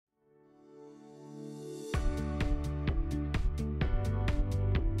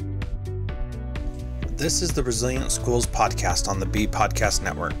This is the Resilient Schools podcast on the B Podcast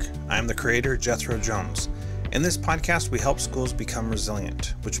Network. I'm the creator, Jethro Jones. In this podcast, we help schools become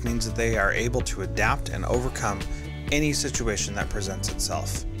resilient, which means that they are able to adapt and overcome any situation that presents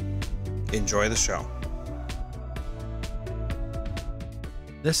itself. Enjoy the show.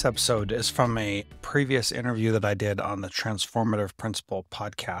 This episode is from a previous interview that I did on the Transformative Principal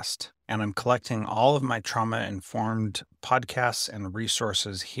podcast, and I'm collecting all of my trauma-informed podcasts and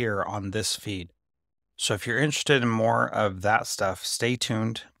resources here on this feed. So if you're interested in more of that stuff, stay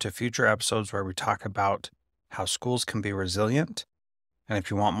tuned to future episodes where we talk about how schools can be resilient. And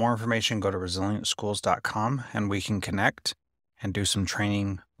if you want more information, go to resilientschools.com and we can connect and do some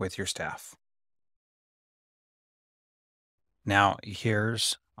training with your staff. Now,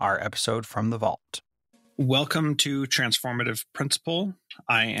 here's our episode from the vault. Welcome to Transformative Principal.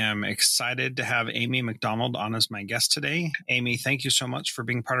 I am excited to have Amy McDonald on as my guest today. Amy, thank you so much for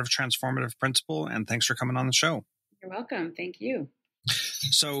being part of Transformative Principal, and thanks for coming on the show. You're welcome. Thank you.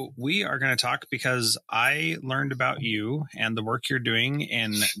 So we are going to talk because I learned about you and the work you're doing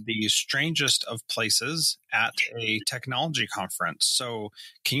in the strangest of places at a technology conference. So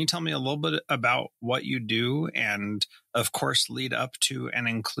can you tell me a little bit about what you do and, of course, lead up to and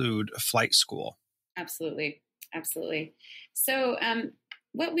include flight school? Absolutely. So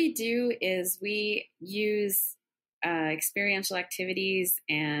what we do is we use experiential activities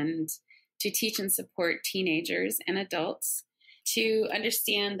and to teach and support teenagers and adults to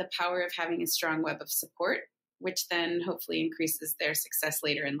understand the power of having a strong web of support, which then hopefully increases their success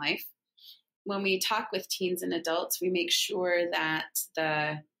later in life. When we talk with teens and adults, we make sure that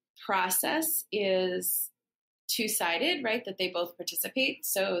the process is two-sided, right? That they both participate.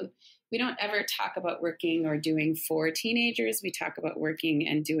 So we don't ever talk about working or doing for teenagers. We talk about working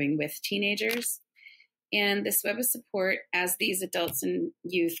and doing with teenagers. And this web of support, as these adults and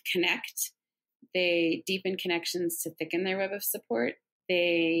youth connect, they deepen connections to thicken their web of support.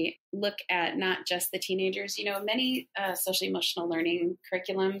 They look at not just the teenagers. You know, many social emotional learning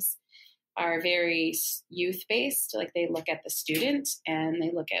curriculums are very youth-based. Like they look at the student and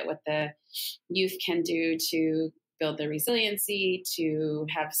they look at what the youth can do to build their resiliency, to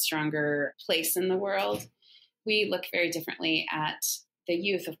have a stronger place in the world. We look very differently at the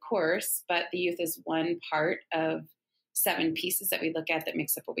youth, of course, but the youth is one part of 7 pieces that we look at that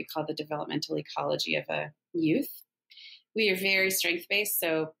makes up what we call the developmental ecology of a youth. We are very strength-based,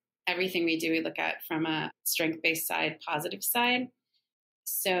 so everything we do, we look at from a strength-based side, positive side.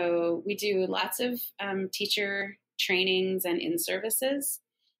 So we do lots of teacher trainings and in-services,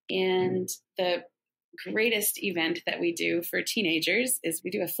 and the greatest event that we do for teenagers is we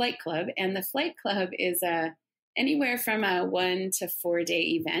do a Phlight Club, and the Phlight Club is anywhere from a 1 to 4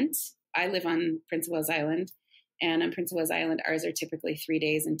 day event. I live on Prince of Wales Island, and on Prince of Wales Island, ours are typically 3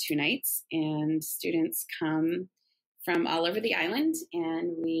 days and 2 nights, and students come from all over the island,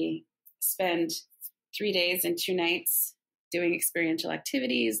 and we spend 3 days and 2 nights doing experiential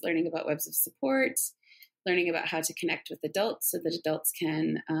activities, learning about webs of support, learning about how to connect with adults so that adults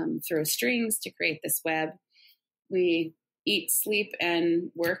can throw strings to create this web. We eat, sleep, and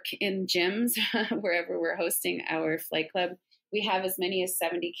work in gyms wherever we're hosting our Phlight Club. We have as many as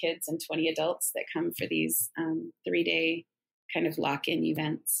 70 kids and 20 adults that come for these 3-day kind of lock-in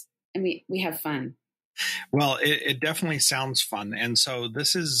events. And we have fun. Well, it definitely sounds fun. And so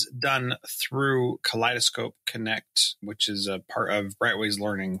this is done through Kaleidoscope Connect, which is a part of Brightways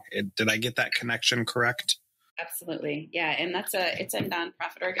Learning. Did I get that connection correct? Absolutely. Yeah. And it's a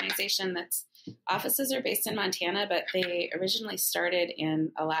nonprofit organization that's offices are based in Montana, but they originally started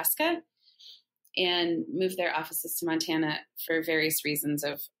in Alaska and moved their offices to Montana for various reasons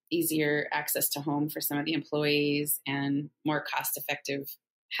of easier access to home for some of the employees and more cost effective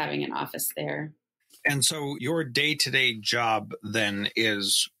having an office there. And so your day-to-day job then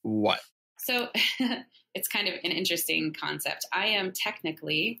is what? So it's kind of an interesting concept. I am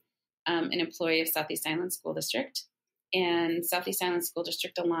technically an employee of Southeast Island School District, and Southeast Island School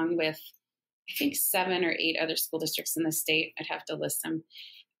District, along with I think 7 or 8 other school districts in the state, I'd have to list them,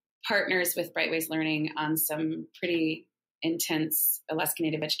 partners with Brightways Learning on some pretty intense Alaska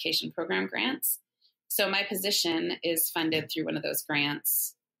Native Education Program grants. So my position is funded through one of those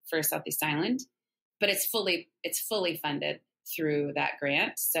grants for Southeast Island, but it's fully funded through that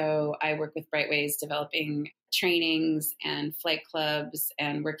grant. So I work with Brightways developing trainings and flight clubs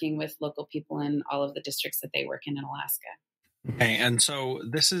and working with local people in all of the districts that they work in Alaska. Okay, and so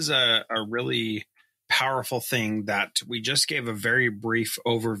this is a really powerful thing that we just gave a very brief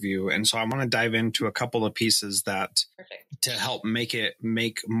overview. And so I want to dive into a couple of pieces that Perfect. To help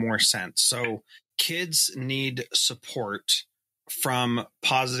make more sense. So kids need support from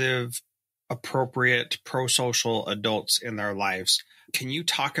positive appropriate pro-social adults in their lives. Can you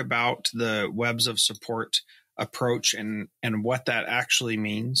talk about the webs of support approach and what that actually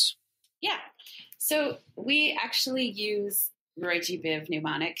means? Yeah. So we actually use ROYGBIV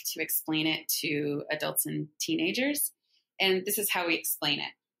mnemonic to explain it to adults and teenagers. And this is how we explain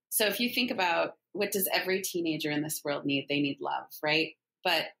it. So if you think about what does every teenager in this world need? They need love, right?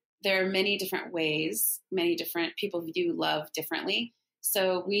 But there are many different ways, many different people view love differently.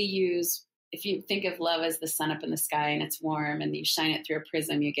 So we use, if you think of love as the sun up in the sky and it's warm and you shine it through a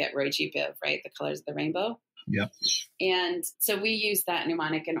prism, you get ROYGBIV, right? The colors of the rainbow. Yeah. And so we use that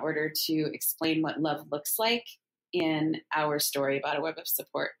mnemonic in order to explain what love looks like in our story about a web of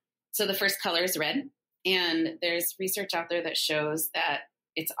support. So the first color is red. And there's research out there that shows that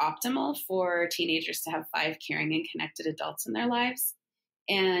it's optimal for teenagers to have 5 caring and connected adults in their lives.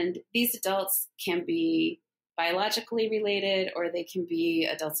 And these adults can be biologically related or they can be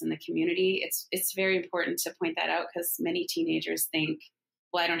adults in the community. It's very important to point that out because many teenagers think,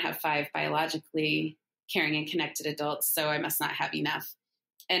 well, I don't have 5 biologically caring and connected adults, so I must not have enough.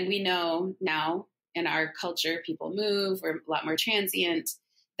 And we know now in our culture, people move, we're a lot more transient,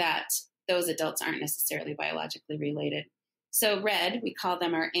 that those adults aren't necessarily biologically related. So red, we call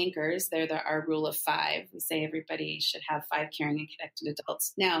them our anchors. They're our rule of 5. We say everybody should have 5 caring and connected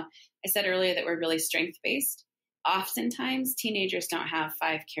adults. Now, I said earlier that we're really strength-based. Oftentimes, teenagers don't have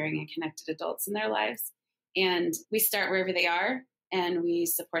 5 caring and connected adults in their lives. And we start wherever they are and we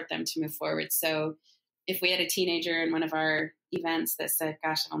support them to move forward. So if we had a teenager in one of our events that said,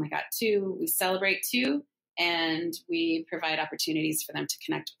 gosh, I've only got 2, we celebrate 2 and we provide opportunities for them to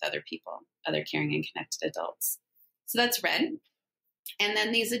connect with other people, other caring and connected adults. So that's red. And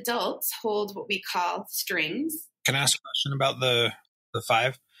then these adults hold what we call strings. Can I ask a question about the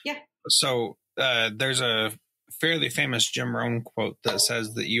 5? Yeah. So there's a fairly famous Jim Rohn quote that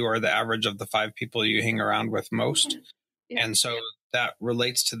says that you are the average of the 5 people you hang around with most. Yeah. And so that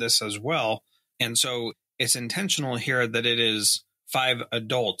relates to this as well. And so it's intentional here that it is 5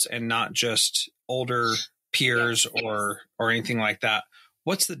 adults and not just older peers or anything like that.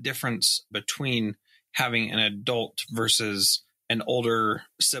 What's the difference between having an adult versus an older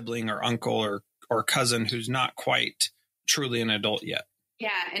sibling or uncle or cousin who's not quite truly an adult yet? Yeah,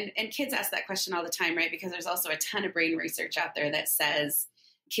 and kids ask that question all the time, right? Because there's also a ton of brain research out there that says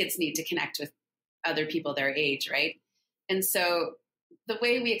kids need to connect with other people their age, right? And so the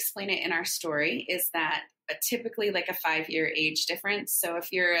way we explain it in our story is that typically like a 5-year age difference. So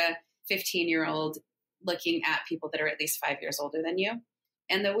if you're a 15-year-old looking at people that are at least 5 years older than you,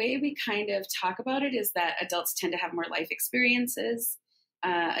 and the way we kind of talk about it is that adults tend to have more life experiences.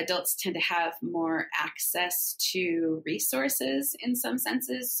 Adults tend to have more access to resources in some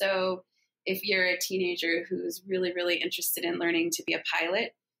senses. So if you're a teenager who's really, really interested in learning to be a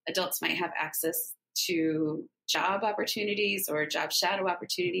pilot, adults might have access to job opportunities or job shadow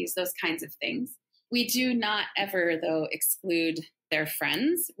opportunities, those kinds of things. We do not ever, though, exclude their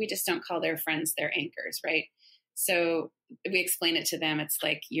friends. We just don't call their friends their anchors, right? So we explain it to them. It's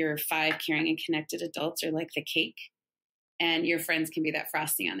like your 5 caring and connected adults are like the cake, and your friends can be that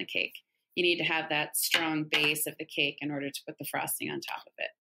frosting on the cake. You need to have that strong base of the cake in order to put the frosting on top of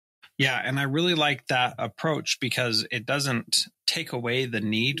it. Yeah, and I really like that approach because it doesn't take away the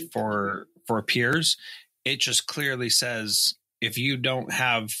need for peers. It just clearly says if you don't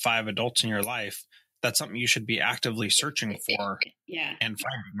have 5 adults in your life, that's something you should be actively searching for and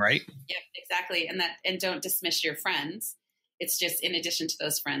finding, right? Yeah, exactly. And don't dismiss your friends. It's just in addition to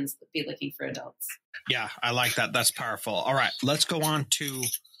those friends, be looking for adults. Yeah, I like that. That's powerful. All right, let's go on to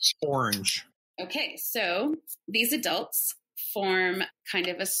orange. Okay, so these adults form kind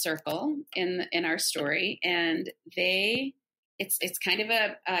of a circle in our story, and it's kind of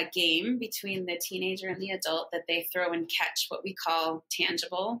a game between the teenager and the adult that they throw and catch what we call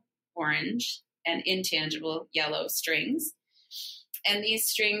tangible orange and intangible yellow strings. And these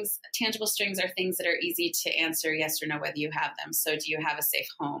strings, tangible strings, are things that are easy to answer yes or no whether you have them. So do you have a safe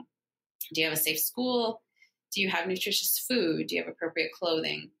home? Do you have a safe school? Do you have nutritious food? Do you have appropriate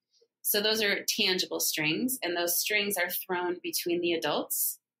clothing? So those are tangible strings, and those strings are thrown between the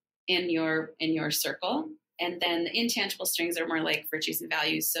adults in your circle. And then the intangible strings are more like virtues and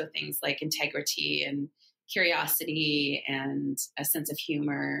values, so things like integrity and curiosity and a sense of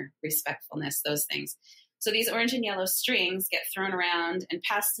humor, respectfulness, those things. So these orange and yellow strings get thrown around and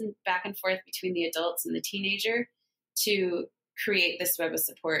passed back and forth between the adults and the teenager to create this web of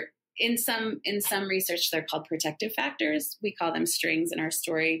support. In some research, they're called protective factors. We call them strings in our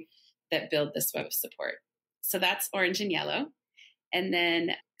story that build this web of support. So that's orange and yellow. And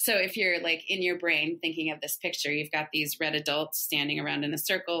then, so if you're like in your brain thinking of this picture, you've got these red adults standing around in a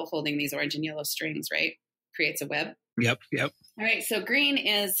circle holding these orange and yellow strings, right? Creates a web. Yep. All right. So green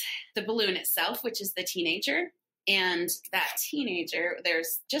is the balloon itself, which is the teenager. And that teenager,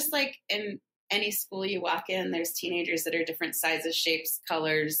 there's just like in any school you walk in, there's teenagers that are different sizes, shapes,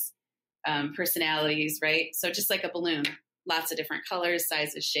 colors, personalities, right? So just like a balloon, lots of different colors,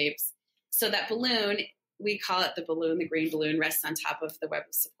 sizes, shapes. So that balloon, we call it the balloon, the green balloon rests on top of the web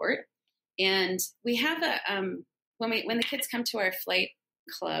of support. And we have when the kids come to our Phlight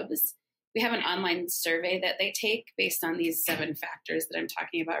clubs, we have an online survey that they take based on these 7 factors that I'm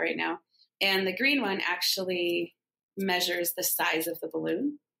talking about right now. And the green one actually measures the size of the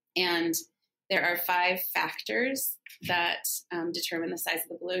balloon. And there are 5 factors that determine the size of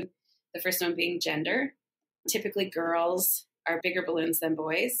the balloon. The first one being gender. Typically, girls are bigger balloons than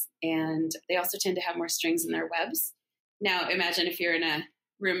boys, and they also tend to have more strings in their webs. Now, imagine if you're in a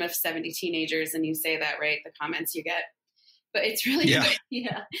room of 70 teenagers and you say that, right? The comments you get. But it's really,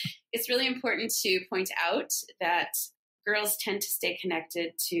 it's really important to point out that girls tend to stay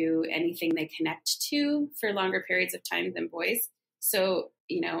connected to anything they connect to for longer periods of time than boys. So,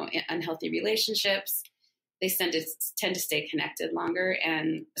 unhealthy relationships, they tend to stay connected longer.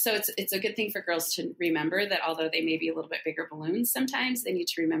 And so it's a good thing for girls to remember that although they may be a little bit bigger balloons, sometimes they need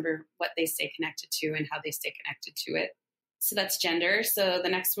to remember what they stay connected to and how they stay connected to it. So that's gender. So the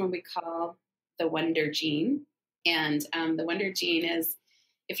next one we call the wonder gene. And the wonder gene is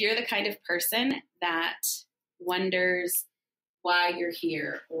if you're the kind of person that wonders why you're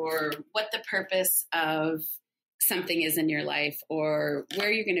here or what the purpose of something is in your life or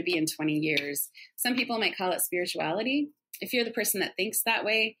where you're going to be in 20 years. Some people might call it spirituality. If you're the person that thinks that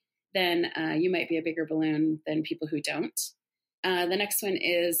way, then you might be a bigger balloon than people who don't. The next one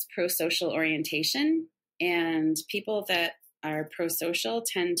is pro-social orientation. And people that are pro-social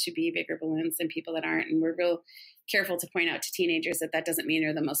tend to be bigger balloons than people that aren't. And we're real careful to point out to teenagers that that doesn't mean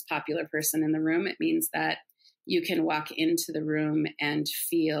you're the most popular person in the room. It means that you can walk into the room and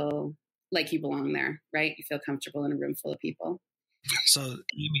feel like you belong there, right? You feel comfortable in a room full of people. So,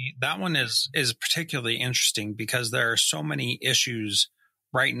 Amy, that one is particularly interesting because there are so many issues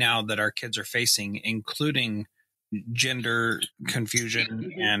right now that our kids are facing, including gender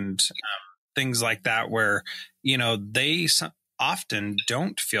confusion and things like that, where, they often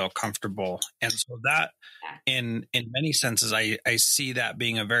don't feel comfortable. And so that in many senses, I see that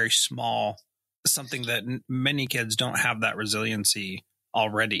being a very small, something that many kids don't have that resiliency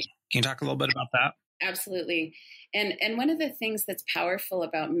already. Can you talk a little bit about that? Absolutely. And one of the things that's powerful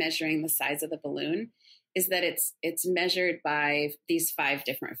about measuring the size of the balloon is that it's measured by these 5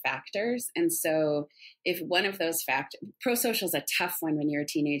 different factors. And so if one of those factors, pro-social is a tough one when you're a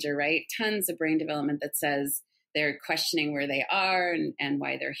teenager, right? Tons of brain development that says they're questioning where they are and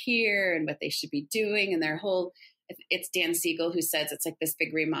why they're here and what they should be doing. And their whole, it's Dan Siegel who says it's like this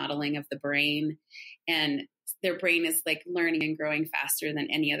big remodeling of the brain. And their brain is like learning and growing faster than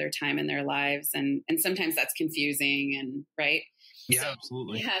any other time in their lives. And sometimes that's confusing and right. Yeah,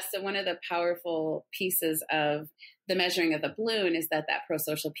 absolutely. Yeah. So one of the powerful pieces of the measuring of the balloon is that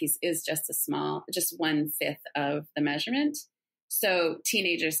pro-social piece is just just 1/5 of the measurement. So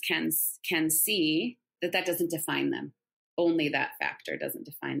teenagers can see that doesn't define them. Only that factor doesn't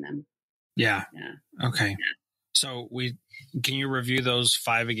define them. Yeah. Okay. Yeah. So can you review those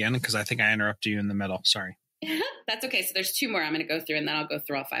 5 again? Because I think I interrupted you in the middle. Sorry. That's okay. So there's 2 more I'm going to go through and then I'll go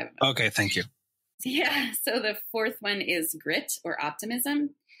through all 5 of them. Okay. Thank you. Yeah. So the 4th one is grit or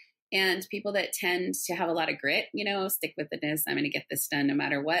optimism. And people that tend to have a lot of grit, stick with this, I'm going to get this done no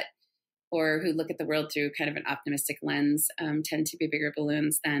matter what, or who look at the world through kind of an optimistic lens, tend to be bigger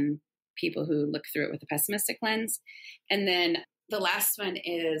balloons than people who look through it with a pessimistic lens. And then the last one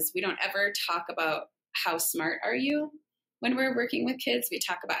is we don't ever talk about how smart are you when we're working with kids. We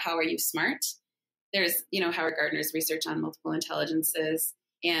talk about how are you smart. There's, Howard Gardner's research on multiple intelligences,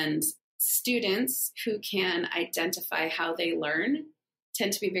 and students who can identify how they learn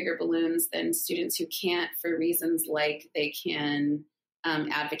tend to be bigger balloons than students who can't, for reasons like they can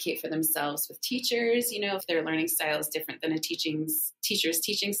advocate for themselves with teachers. If their learning style is different than a teacher's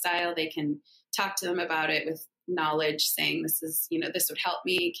teaching style, they can talk to them about it with knowledge, saying this is, this would help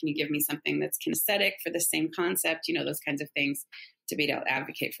me. Can you give me something that's kinesthetic for the same concept? Those kinds of things to be able to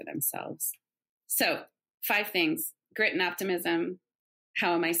advocate for themselves. So 5 things: grit and optimism.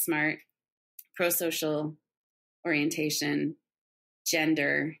 How am I smart? Pro-social orientation,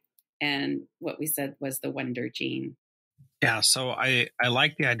 gender, and what we said was the wonder gene. Yeah, so I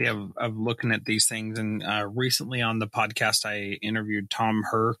like the idea of looking at these things. And recently on the podcast, I interviewed Tom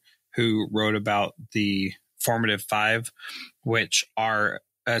Herr, who wrote about the formative 5, which are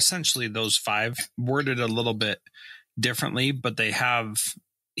essentially those 5 worded a little bit differently, but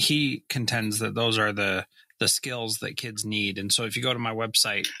he contends that those are the skills that kids need. And so if you go to my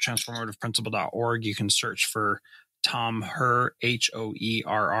website, transformativeprinciple.org, you can search for Tom Herr,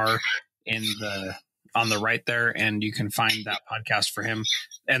 Hoerr, on the right there, and you can find that podcast for him.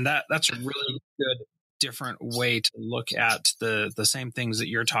 And that's a really good different way to look at the same things that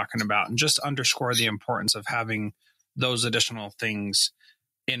you're talking about, and just underscore the importance of having those additional things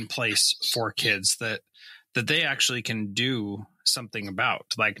in place for kids that they actually can do something about,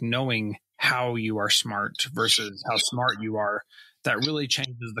 like knowing how you are smart versus how smart you are. That really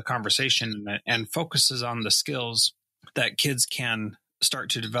changes the conversation and focuses on the skills that kids can start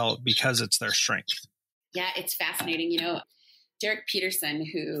to develop because it's their strength. Yeah, it's fascinating. Derek Peterson,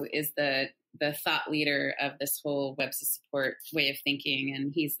 who is the thought leader of this whole webs of support way of thinking,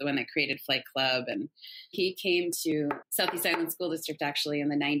 and he's the one that created Phlight Club, and he came to Southeast Island School District actually in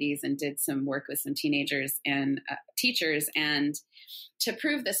the 90s and did some work with some teenagers and teachers, and to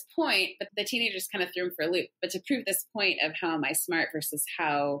prove this point, but the teenagers kind of threw him for a loop, but to prove this point of how am I smart versus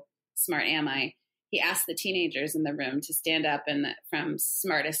how smart am I, he asked the teenagers in the room to stand up and from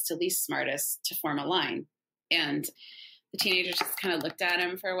smartest to least smartest to form a line. And the teenagers just kind of looked at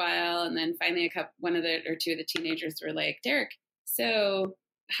him for a while. And then finally two of the teenagers were like, Derek, so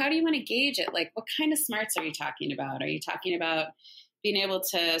how do you want to gauge it? Like, what kind of smarts are you talking about? Are you talking about being able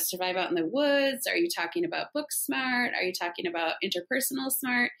to survive out in the woods? Are you talking about book smart? Are you talking about interpersonal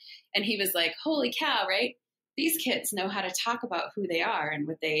smart? And he was like, holy cow, right? These kids know how to talk about who they are and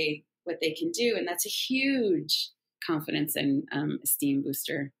what they can do. And that's a huge confidence and esteem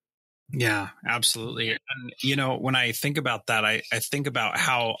booster. Yeah, absolutely. And, when I think about that, I think about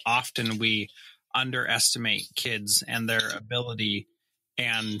how often we underestimate kids and their ability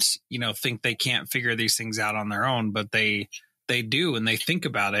and, think they can't figure these things out on their own, but they do, and they think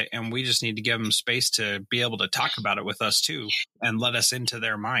about it, and we just need to give them space to be able to talk about it with us too and let us into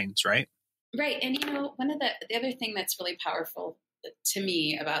their minds, right? Right. And, one of the other thing that's really powerful to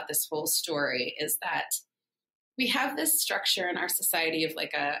me about this whole story is that we have this structure in our society of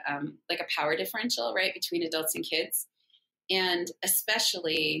like a power differential, right, between adults and kids. And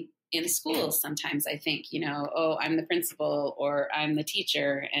especially in schools, sometimes I think, I'm the principal or I'm the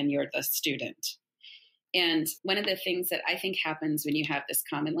teacher and you're the student. And one of the things that I think happens when you have this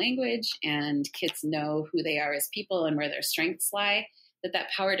common language and kids know who they are as people and where their strengths lie, that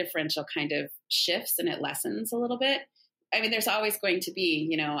power differential kind of shifts and it lessens a little bit. I mean, there's always going to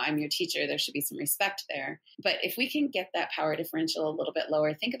be, I'm your teacher. There should be some respect there. But if we can get that power differential a little bit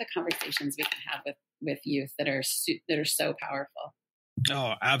lower, think of the conversations we can have with youth that are so powerful.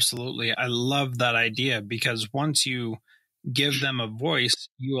 Oh, absolutely. I love that idea, because once you give them a voice,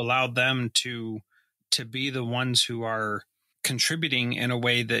 you allow them to be the ones who are contributing in a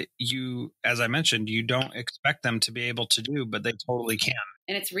way that you, as I mentioned, you don't expect them to be able to do, but they totally can.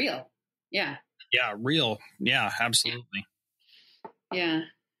 And it's real. Yeah. Yeah, real. Yeah, absolutely. Yeah.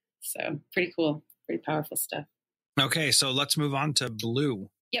 So pretty cool. Pretty powerful stuff. Okay, so let's move on to Blue.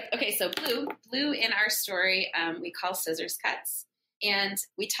 Yep. Okay, so Blue in our story, we call Scissor Cuts. And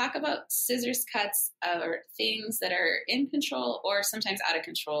we talk about Scissor Cuts or things that are in control or sometimes out of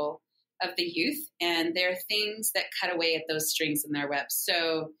control of the youth. And they're things that cut away at those strings in their web.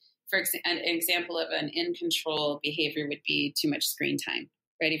 So for an example of an in control behavior would be too much screen time.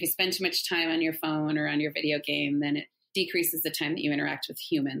 Right? If you spend too much time on your phone or on your video game, then it decreases the time that you interact with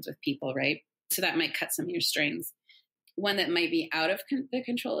humans, with people, right? So that might cut some of your strings. One that might be out of the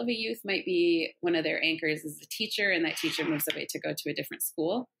control of a youth might be one of their anchors is a teacher, and that teacher moves away to go to a different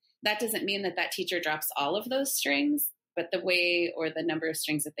school. That doesn't mean that teacher drops all of those strings, but the way or the number of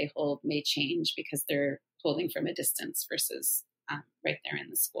strings that they hold may change because they're holding from a distance versus right there in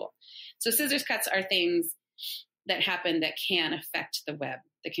the school. So scissor cuts are things that happen that can affect the web,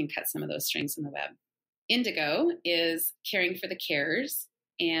 that can cut some of those strings in the web. Indigo is caring for the carers,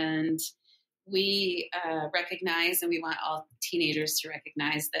 and we recognize, and we want all teenagers to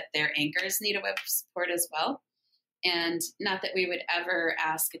recognize, that their anchors need a web of support as well. And not that we would ever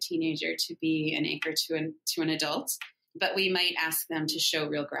ask a teenager to be an anchor to an adult, but we might ask them to show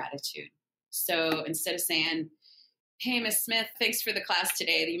real gratitude. So instead of saying, hey, Miss Smith, thanks for the class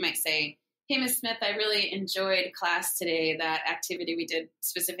today, you might say, hey, Miss Smith, I really enjoyed class today. That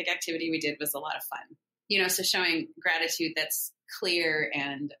specific activity we did was a lot of fun. So showing gratitude that's clear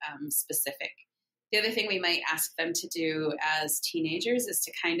and specific. The other thing we might ask them to do as teenagers is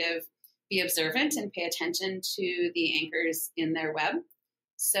to kind of be observant and pay attention to the anchors in their web.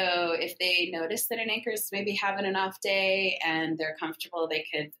 So if they notice that an anchor is maybe having an off day and they're comfortable, they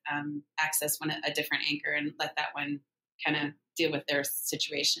could access a different anchor and let that one kind of deal with their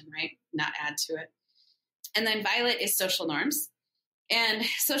situation, right? Not add to it. And then Violet is social norms. And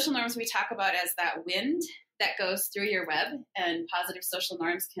social norms we talk about as that wind that goes through your web, and positive social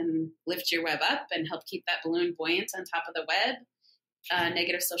norms can lift your web up and help keep that balloon buoyant on top of the web.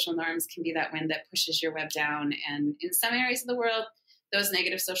 Negative social norms can be that wind that pushes your web down. And in some areas of the world, those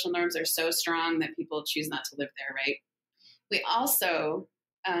negative social norms are so strong that people choose not to live there, right? We also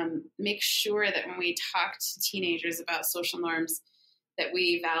make sure that when we talk to teenagers about social norms, that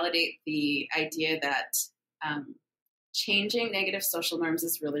we validate the idea that changing negative social norms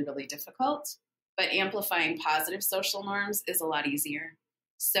is really, really difficult, but amplifying positive social norms is a lot easier.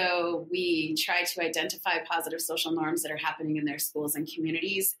 So we try to identify positive social norms that are happening in their schools and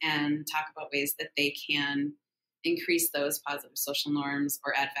communities and talk about ways that they can increase those positive social norms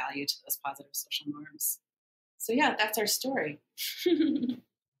or add value to those positive social norms. So yeah, that's our story.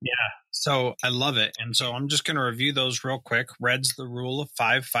 Yeah. So I love it. And so I'm just going to review those real quick. Red's the rule of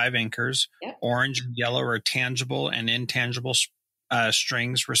five anchors. Yep. Orange and yellow are tangible and intangible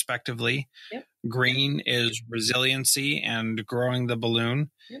strings, respectively. Yep. Green is resiliency and growing the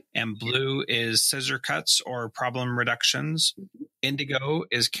balloon. Yep. And blue is scissor cuts or problem reductions. Mm-hmm. Indigo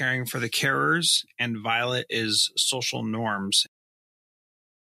is caring for the carers. And violet is social norms.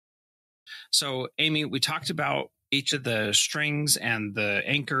 So, Amy, we talked about each of the strings and the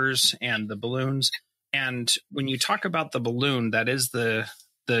anchors and the balloons. And when you talk about the balloon, that is the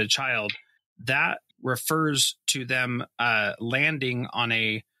child, that refers to them landing on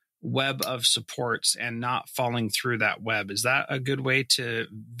a web of supports and not falling through that web. Is that a good way to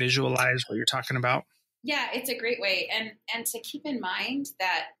visualize what you're talking about? Yeah, it's a great way. And to keep in mind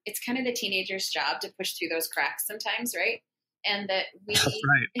that it's kind of the teenager's job to push through those cracks sometimes, right? And that that's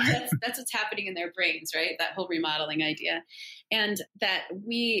right. that's what's happening in their brains, right? That whole remodeling idea. And that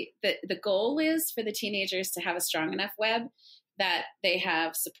the goal is for the teenagers to have a strong enough web that they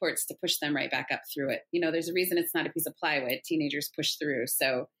have supports to push them right back up through it. You know, there's a reason it's not a piece of plywood. Teenagers push through.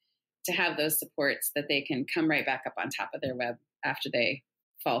 So to have those supports that they can come right back up on top of their web after they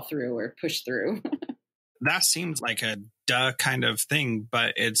fall through or push through. That seems like a duh kind of thing,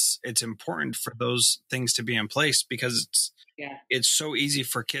 but it's important for those things to be in place because it's so easy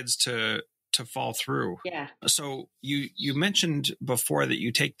for kids to fall through. Yeah. So you mentioned before that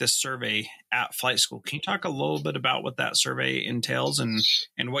you take this survey at Phlight School. Can you talk a little bit about what that survey entails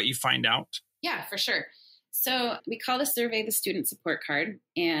and what you find out? Yeah, for sure. So we call the survey the student support card.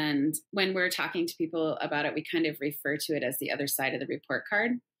 And when we're talking to people about it, we kind of refer to it as the other side of the report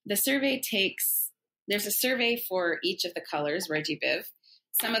card. The survey there's a survey for each of the colors, ROYGBIV.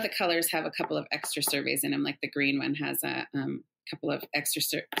 Some of the colors have a couple of extra surveys in them, like the green one has a couple of extra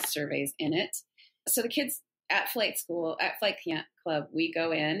surveys in it. So the kids at Phlight School, at Phlight Club, we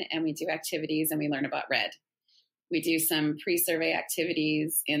go in and we do activities and we learn about red. We do some pre-survey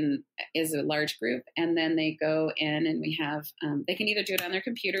activities is a large group, and then they go in and we have, they can either do it on their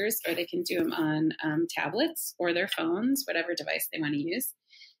computers or they can do them on tablets or their phones, whatever device they want to use.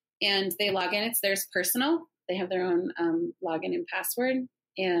 And they log in. It's theirs personal. They have their own login and password.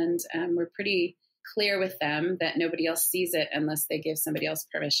 And we're pretty clear with them that nobody else sees it unless they give somebody else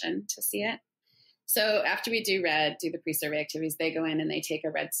permission to see it. So after we do the pre-survey activities, they go in and they take a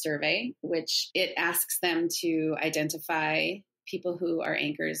red survey, which it asks them to identify people who are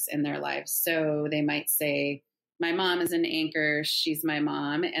anchors in their lives. So they might say, my mom is an anchor, she's my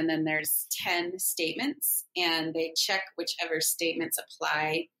mom. And then there's 10 statements and they check whichever statements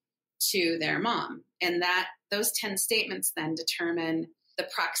apply to their mom. And those 10 statements then determine the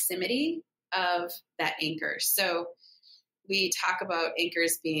proximity of that anchor. So we talk about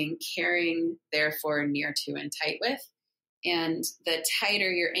anchors being caring, therefore near to and tight with. And the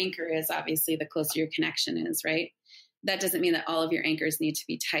tighter your anchor is, obviously, the closer your connection is, right? That doesn't mean that all of your anchors need to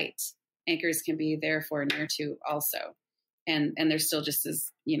be tight. Anchors can be therefore near to also. And they're still just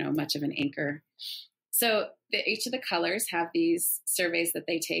as, much of an anchor. So each of the colors have these surveys that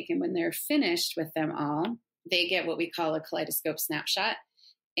they take. And when they're finished with them all, they get what we call a kaleidoscope snapshot.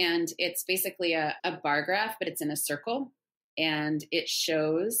 And it's basically a bar graph, but it's in a circle. And it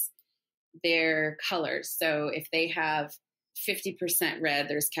shows their colors. So if they have 50% red,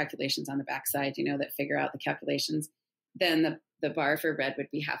 there's calculations on the backside, that figure out the calculations. Then the bar for red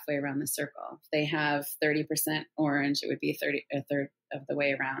would be halfway around the circle. If they have 30% orange, it would be a third of the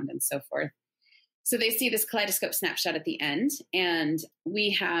way around, and so forth. So they see this kaleidoscope snapshot at the end, and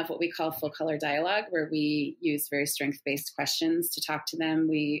we have what we call full color dialogue, where we use very strength-based questions to talk to them.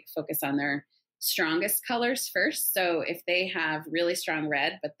 We focus on their strongest colors first. So if they have really strong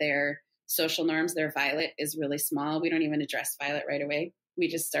red, but their social norms, their violet is really small, we don't even address violet right away.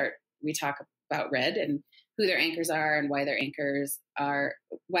 We talk about red and who their anchors are and why they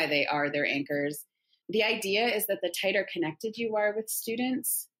are their anchors. The idea is that the tighter connected you are with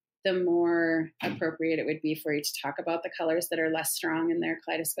students, the more appropriate it would be for you to talk about the colors that are less strong in their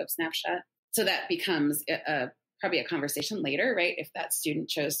kaleidoscope snapshot. So that becomes probably a conversation later, right? If that student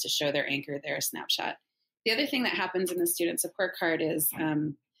chose to show their anchor, their snapshot. The other thing that happens in the student support card is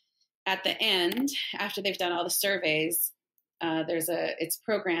at the end, after they've done all the surveys, it's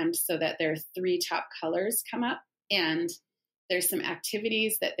programmed so that their 3 top colors come up, and there's some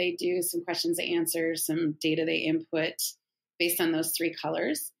activities that they do, some questions they answer, some data they input based on those 3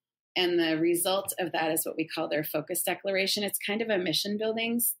 colors. And the result of that is what we call their focus declaration. It's kind of a mission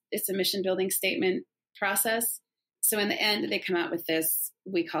building statement process. So in the end, they come out with this,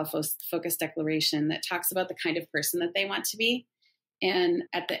 we call focus declaration, that talks about the kind of person that they want to be. And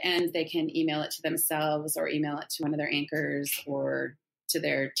at the end, they can email it to themselves or email it to one of their anchors or to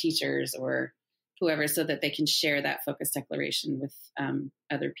their teachers or whoever, so that they can share that focus declaration with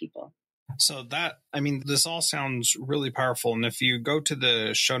other people. So this all sounds really powerful. And if you go to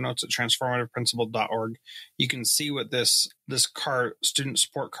the show notes at transformativeprinciple.org, you can see what this card, student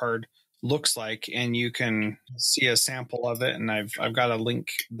support card, looks like, and you can see a sample of it. And I've got a link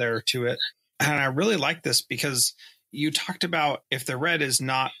there to it. And I really like this because you talked about if the red is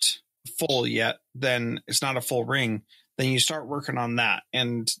not full yet, then it's not a full ring. Then you start working on that.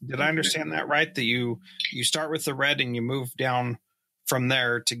 And did I understand that right? That you start with the red and you move down from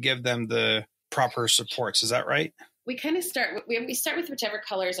there to give them the proper supports. Is that right? We kind of start with whichever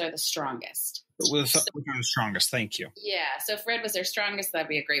colors are the strongest. With the strongest. Thank you. Yeah. So if red was their strongest, that'd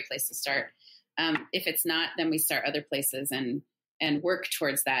be a great place to start. If it's not, then we start other places and work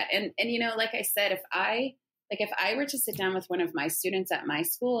towards that. And like I said, if I were to sit down with one of my students at my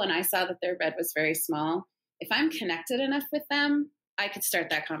school and I saw that their red was very small, if I'm connected enough with them, I could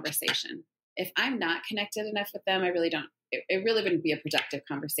start that conversation. If I'm not connected enough with them, it really wouldn't be a productive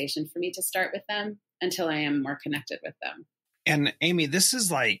conversation for me to start with them until I am more connected with them. And Amy, this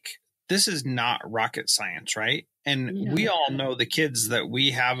is not rocket science, right? And we all know the kids that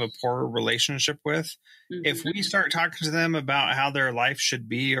we have a poor relationship with. Mm-hmm. If we start talking to them about how their life should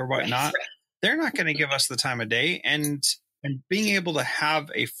be or whatnot, they're not going to give us the time of day. And being able to have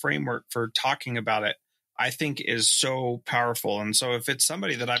a framework for talking about it, I think, is so powerful. And so if it's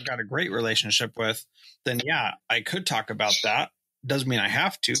somebody that I've got a great relationship with, then yeah, I could talk about that. Doesn't mean I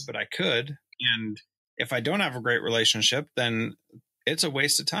have to, but I could. And if I don't have a great relationship, then it's a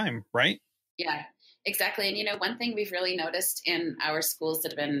waste of time, right? Yeah, exactly. And one thing we've really noticed in our schools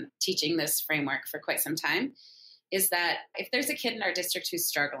that have been teaching this framework for quite some time is that if there's a kid in our district who's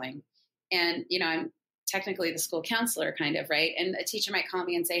struggling, and I'm technically the school counselor kind of, right? And a teacher might call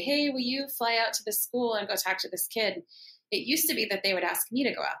me and say, hey, will you fly out to this school and go talk to this kid? It used to be that they would ask me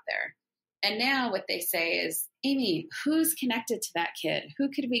to go out there. And now what they say is, Amy, who's connected to that kid? Who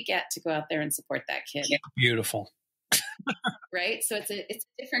could we get to go out there and support that kid? Beautiful. Right? So it's a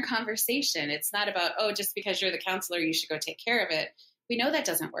different conversation. It's not about, oh, just because you're the counselor, you should go take care of it. We know that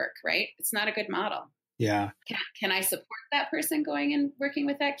doesn't work, right? It's not a good model. Yeah. Can I support that person going and working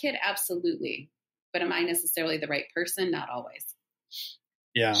with that kid? Absolutely. But am I necessarily the right person? Not always.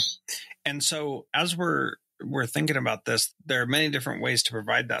 Yeah. And so as we're thinking about this, there are many different ways to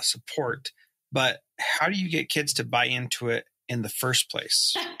provide that support, but how do you get kids to buy into it in the first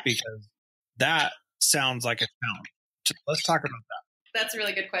place? Because that sounds like a challenge. Let's talk about that. That's a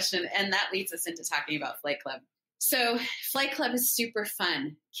really good question. And that leads us into talking about Phlight Club. So Phlight Club is super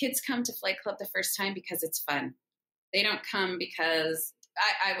fun. Kids come to Phlight Club the first time because it's fun. They don't come because,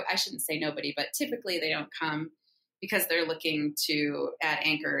 I shouldn't say nobody, but typically they don't come because they're looking to add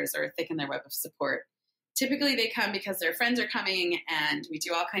anchors or thicken their web of support. Typically they come because their friends are coming and we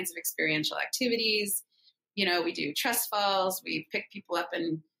do all kinds of experiential activities. We do trust falls. We pick people up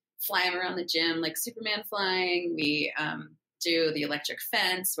and fly them around the gym like Superman flying. We do the electric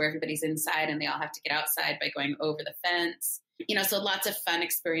fence where everybody's inside and they all have to get outside by going over the fence. So lots of fun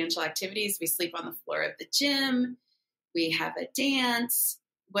experiential activities. We sleep on the floor of the gym. We have a dance,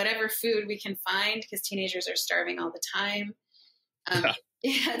 whatever food we can find because teenagers are starving all the time.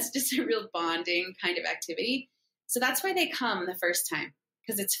 Yeah, it's just a real bonding kind of activity. So that's why they come the first time,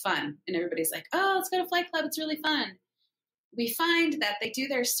 because it's fun. And everybody's like, oh, let's go to Phlight Club. It's really fun. We find that they do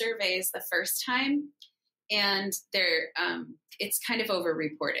their surveys the first time and it's kind of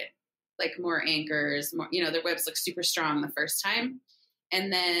over-reported, like more anchors, more, their webs look super strong the first time.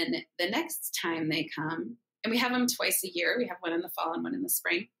 And then the next time they come, and we have them twice a year. We have one in the fall and one in the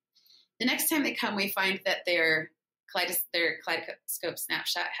spring. The next time they come, we find that their kaleidoscope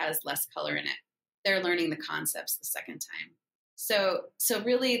snapshot has less color in it. They're learning the concepts the second time. So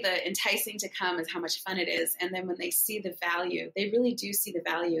really the enticing to come is how much fun it is. And then when they see the value, they really do see the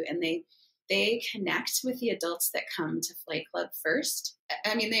value, and they connect with the adults that come to Phlight Club first.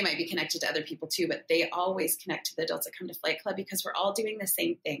 I mean, they might be connected to other people too, but they always connect to the adults that come to Phlight Club because we're all doing the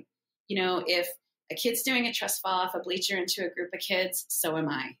same thing. You know, if a kid's doing a trust fall off a bleacher into a group of kids, so am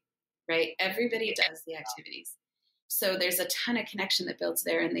I, right? Everybody does the activities. So there's a ton of connection that builds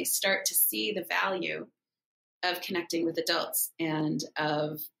there, and they start to see the value of connecting with adults and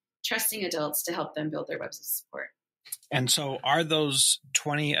of trusting adults to help them build their webs of support. And so are those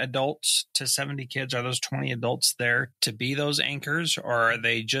 20 adults to 70 kids, are those 20 adults there to be those anchors, or are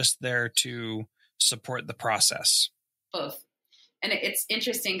they just there to support the process? Both. And it's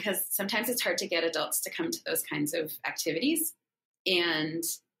interesting because sometimes it's hard to get adults to come to those kinds of activities. And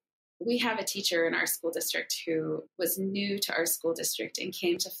we have a teacher in our school district who was new to our school district and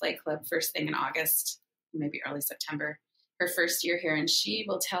came to Phlight Club first thing in August, maybe early September, her first year here. And she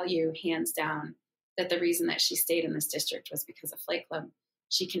will tell you hands down that the reason that she stayed in this district was because of Phlight Club.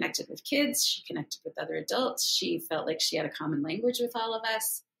 She connected with kids. She connected with other adults. She felt like she had a common language with all of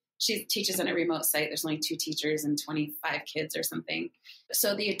us. She teaches on a remote site. There's only 2 teachers and 25 kids or something.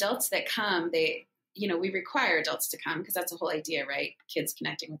 So the adults that come, we require adults to come because that's the whole idea, right? Kids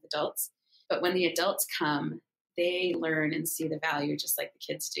connecting with adults. But when the adults come, they learn and see the value just like the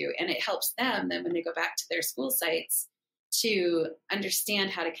kids do. And it helps them then when they go back to their school sites to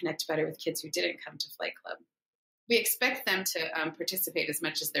understand how to connect better with kids who didn't come to Phlight Club. We expect them to participate as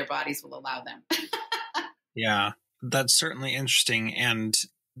much as their bodies will allow them. Yeah, that's certainly interesting. And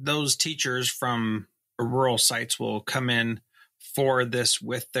those teachers from rural sites will come in for this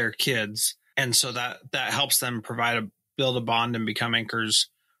with their kids. And so that helps them build a bond and become anchors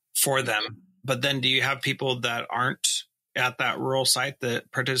for them. But then do you have people that aren't at that rural site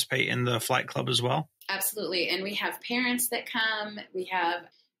that participate in the Phlight Club as well? Absolutely. And we have parents that come. We have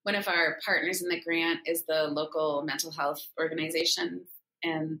one of our partners in the grant is the local mental health organization,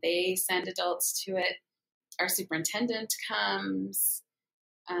 and they send adults to it. Our superintendent comes.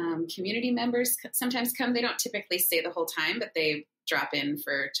 Community members sometimes come. They don't typically stay the whole time, but they drop in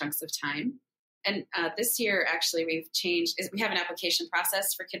for chunks of time. And this year, actually, we have an application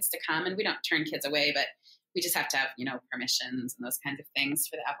process for kids to come, and we don't turn kids away, but we just have to have, permissions and those kinds of things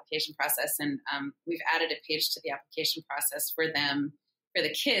for the application process. And we've added a page to the application process for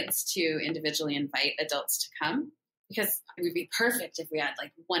the kids to individually invite adults to come, because it would be perfect if we had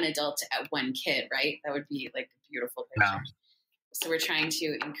like one adult at one kid, right? That would be like a beautiful picture. Wow. So we're trying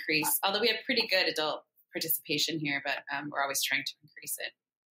to increase, although we have pretty good adult participation here, but we're always trying to increase it.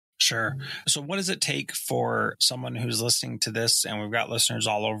 Sure. So what does it take for someone who's listening to this, and we've got listeners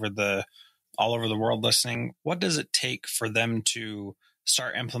all over the world listening, what does it take for them to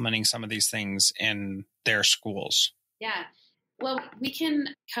start implementing some of these things in their schools? Yeah. Well, we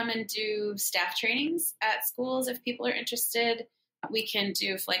can come and do staff trainings at schools if people are interested. We can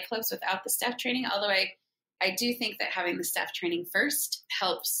do Phlight Clubs without the staff training, although I do think that having the staff training first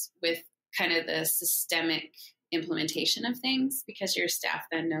helps with kind of the systemic implementation of things, because your staff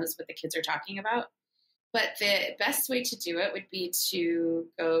then knows what the kids are talking about. But the best way to do it would be to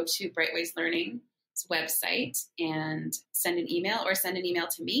go to Brightways Learning's website and send an email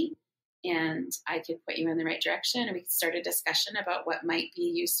to me, and I could put you in the right direction, and we could start a discussion about what might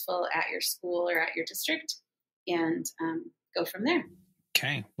be useful at your school or at your district, and go from there.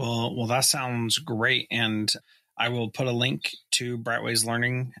 Okay. Well, that sounds great. And I will put a link to Brightways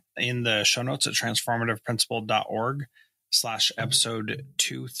Learning in the show notes at transformativeprinciple.org/episode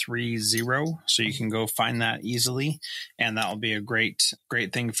 230. So you can go find that easily. And that will be a great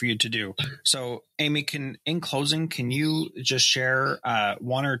thing for you to do. So Amy, in closing, can you just share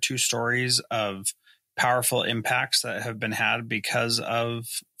 1 or 2 stories of powerful impacts that have been had because of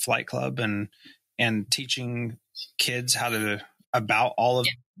Phlight Club and teaching kids about all of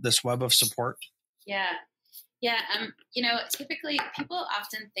this web of support? Yeah. Typically people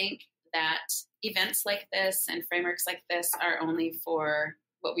often think that events like this and frameworks like this are only for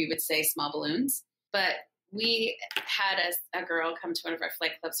what we would say small balloons. But we had a girl come to one of our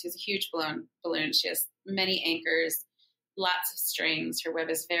Phlight Clubs who's a huge balloon. She has many anchors, lots of strings. Her web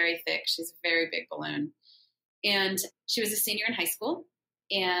is very thick. She's a very big balloon. And she was a senior in high school.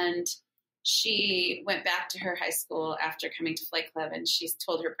 And she went back to her high school after coming to Phlight Club, and she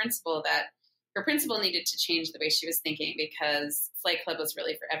told her principal that her principal needed to change the way she was thinking, because Phlight Club was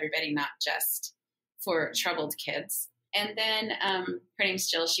really for everybody, not just for troubled kids. And then her name's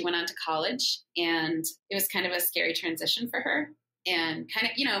Jill. She went on to college, and it was kind of a scary transition for her. and kind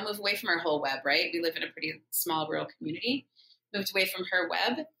of, move away from our whole web, right? We live in a pretty small rural community, moved away from her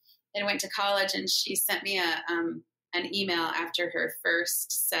web and went to college. And she sent me an email after her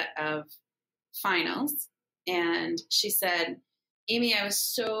first set of finals. And she said, Amy, I was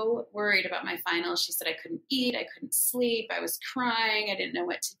so worried about my finals. She said, I couldn't eat, I couldn't sleep, I was crying, I didn't know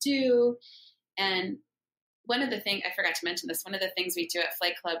what to do. And one of the things, I forgot to mention this, one of the things we do at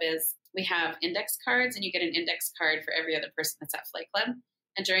Phlight Club is we have index cards, and you get an index card for every other person that's at Phlight Club.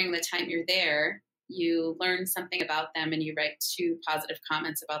 And during the time you're there, you learn something about them and you write 2 positive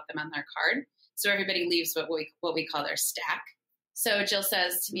comments about them on their card. So everybody leaves what we call their stack. So Jill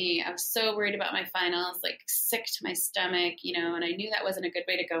says to me, I was so worried about my finals, like sick to my stomach, and I knew that wasn't a good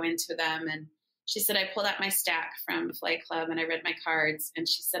way to go into them. And she said, I pulled out my stack from Phlight Club and I read my cards. And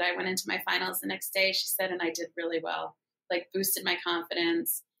she said, I went into my finals the next day, she said, and I did really well, like boosted my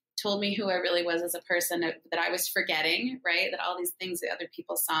confidence, told me who I really was as a person, that I was forgetting, right? That all these things that other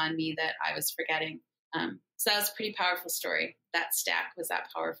people saw in me that I was forgetting. So that was a pretty powerful story. That stack was that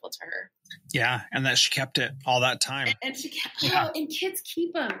powerful to her. Yeah. And that she kept it all that time. And she kept, and kids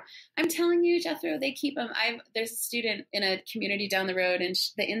keep them. I'm telling you, Jethro, they keep them. There's a student in a community down the road, and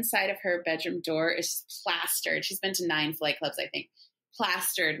the inside of her bedroom door is plastered. She's been to 9 Phlight Clubs, I think,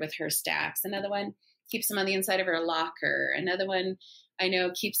 plastered with her stacks. Another one keeps them on the inside of her locker. Another one I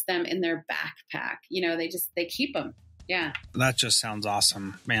know keeps them in their backpack. They keep them. Yeah. That just sounds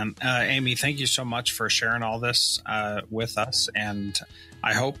awesome, man. Amy, thank you so much for sharing all this with us. And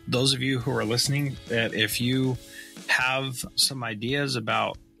I hope those of you who are listening, that if you have some ideas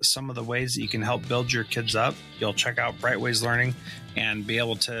about some of the ways that you can help build your kids up, you'll check out Brightways Learning and be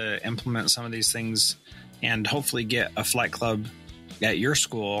able to implement some of these things and hopefully get a Phlight Club at your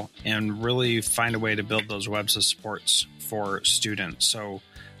school and really find a way to build those webs of supports for students. So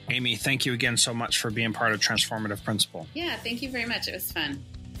Amy, thank you again so much for being part of Transformative Principal. Yeah, thank you very much. It was fun.